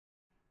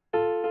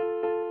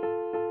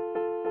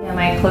Yeah,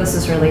 my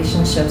closest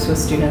relationships with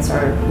students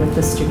are with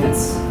the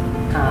students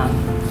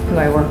who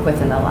I work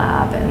with in the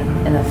lab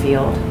and in the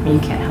field. You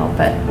can't help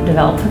but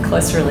develop a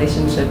close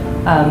relationship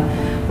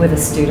with a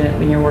student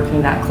when you're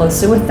working that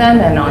closely with them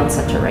and on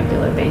such a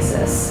regular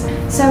basis.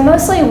 So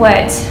mostly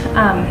what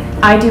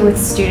I do with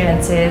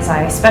students is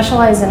I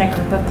specialize in a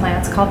group of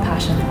plants called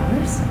passion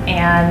flowers,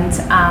 and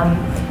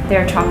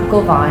they're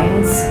tropical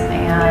vines,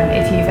 and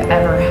if you've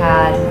ever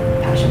had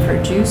passion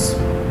fruit juice,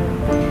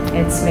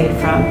 it's made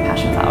from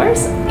passion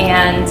flowers.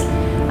 And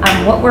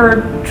what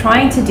we're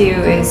trying to do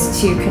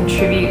is to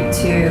contribute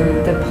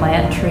to the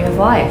plant tree of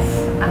life.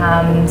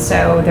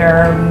 So there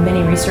are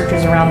many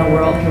researchers around the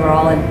world who are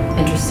all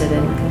interested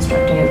in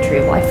constructing a tree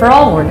of life for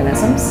all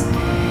organisms.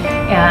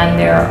 And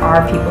there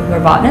are people who are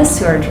botanists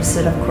who are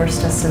interested, of course,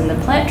 just in the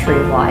plant tree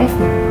of life,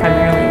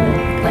 primarily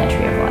in the plant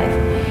tree of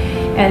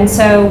life. And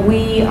so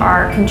we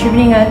are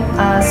contributing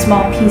a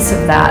small piece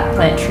of that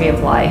plant tree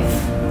of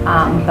life,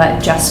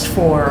 but just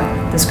for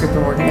this group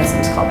of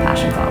organisms called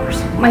passion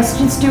flowers. My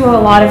students do a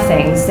lot of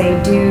things.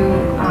 They do,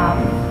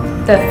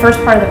 the first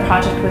part of the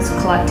project was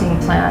collecting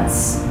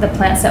plants, the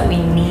plants that we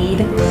need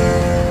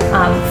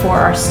for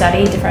our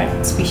study,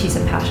 different species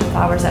of passion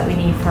flowers that we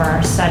need for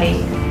our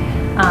study,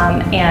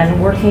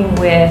 and working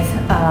with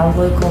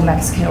local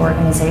Mexican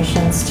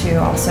organizations to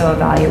also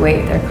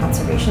evaluate their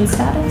conservation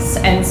status.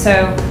 And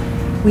so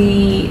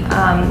we,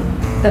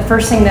 the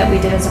first thing that we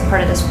did as a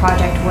part of this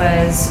project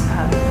was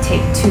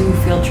take 2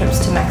 field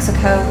trips to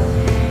Mexico,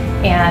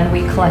 and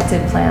we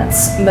collected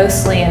plants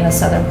mostly in the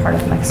southern part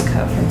of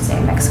Mexico, from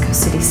say Mexico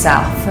City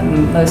south,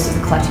 and most of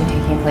the collecting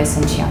taking place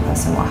in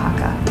Chiapas and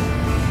Oaxaca.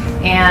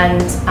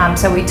 And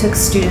so we took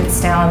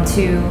students down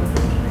to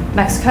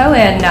Mexico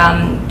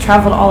and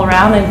traveled all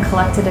around and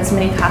collected as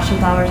many passion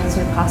flowers as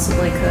we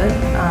possibly could,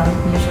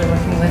 usually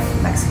working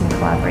with Mexican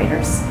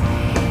collaborators.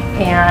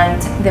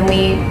 And then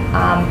we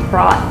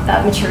brought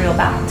that material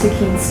back to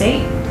Keene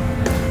State,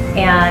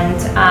 and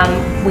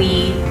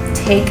we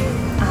take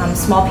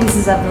small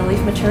pieces of the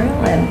leaf material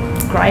and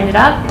grind it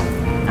up,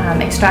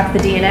 extract the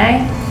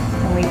DNA,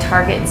 and we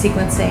target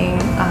sequencing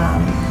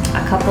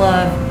a couple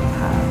of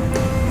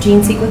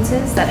gene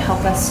sequences that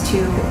help us to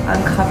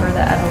uncover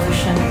the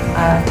evolution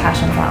of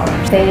passion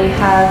flowers. They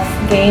have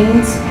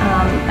gained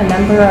a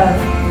number of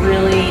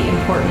really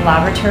important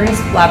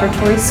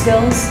laboratory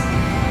skills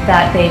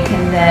that they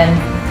can then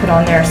put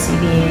on their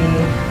CV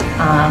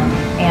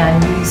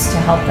and use to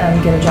help them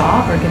get a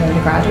job or get into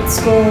graduate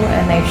school.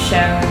 And they've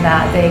shown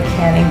that they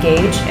can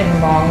engage in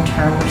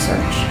long-term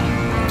research,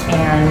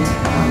 and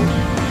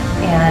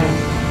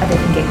they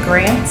can get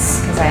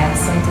grants, because I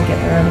asked them to get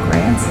their own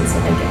grants, and so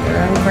they get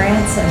their own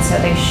grants, and so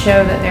they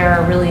show that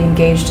they're really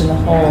engaged in the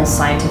whole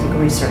scientific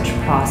research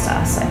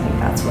process. I think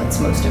that's what's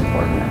most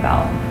important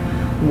about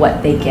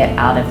what they get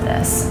out of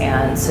this.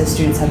 And so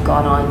students have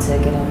gone on to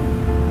get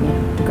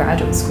to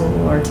graduate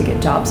school or to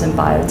get jobs in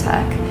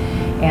biotech.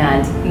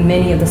 And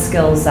many of the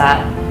skills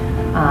that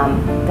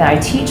I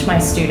teach my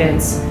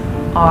students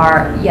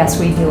are, yes,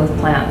 we deal with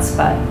plants,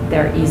 but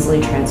they're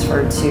easily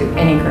transferred to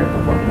any group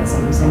of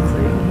organisms,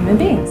 including human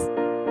beings.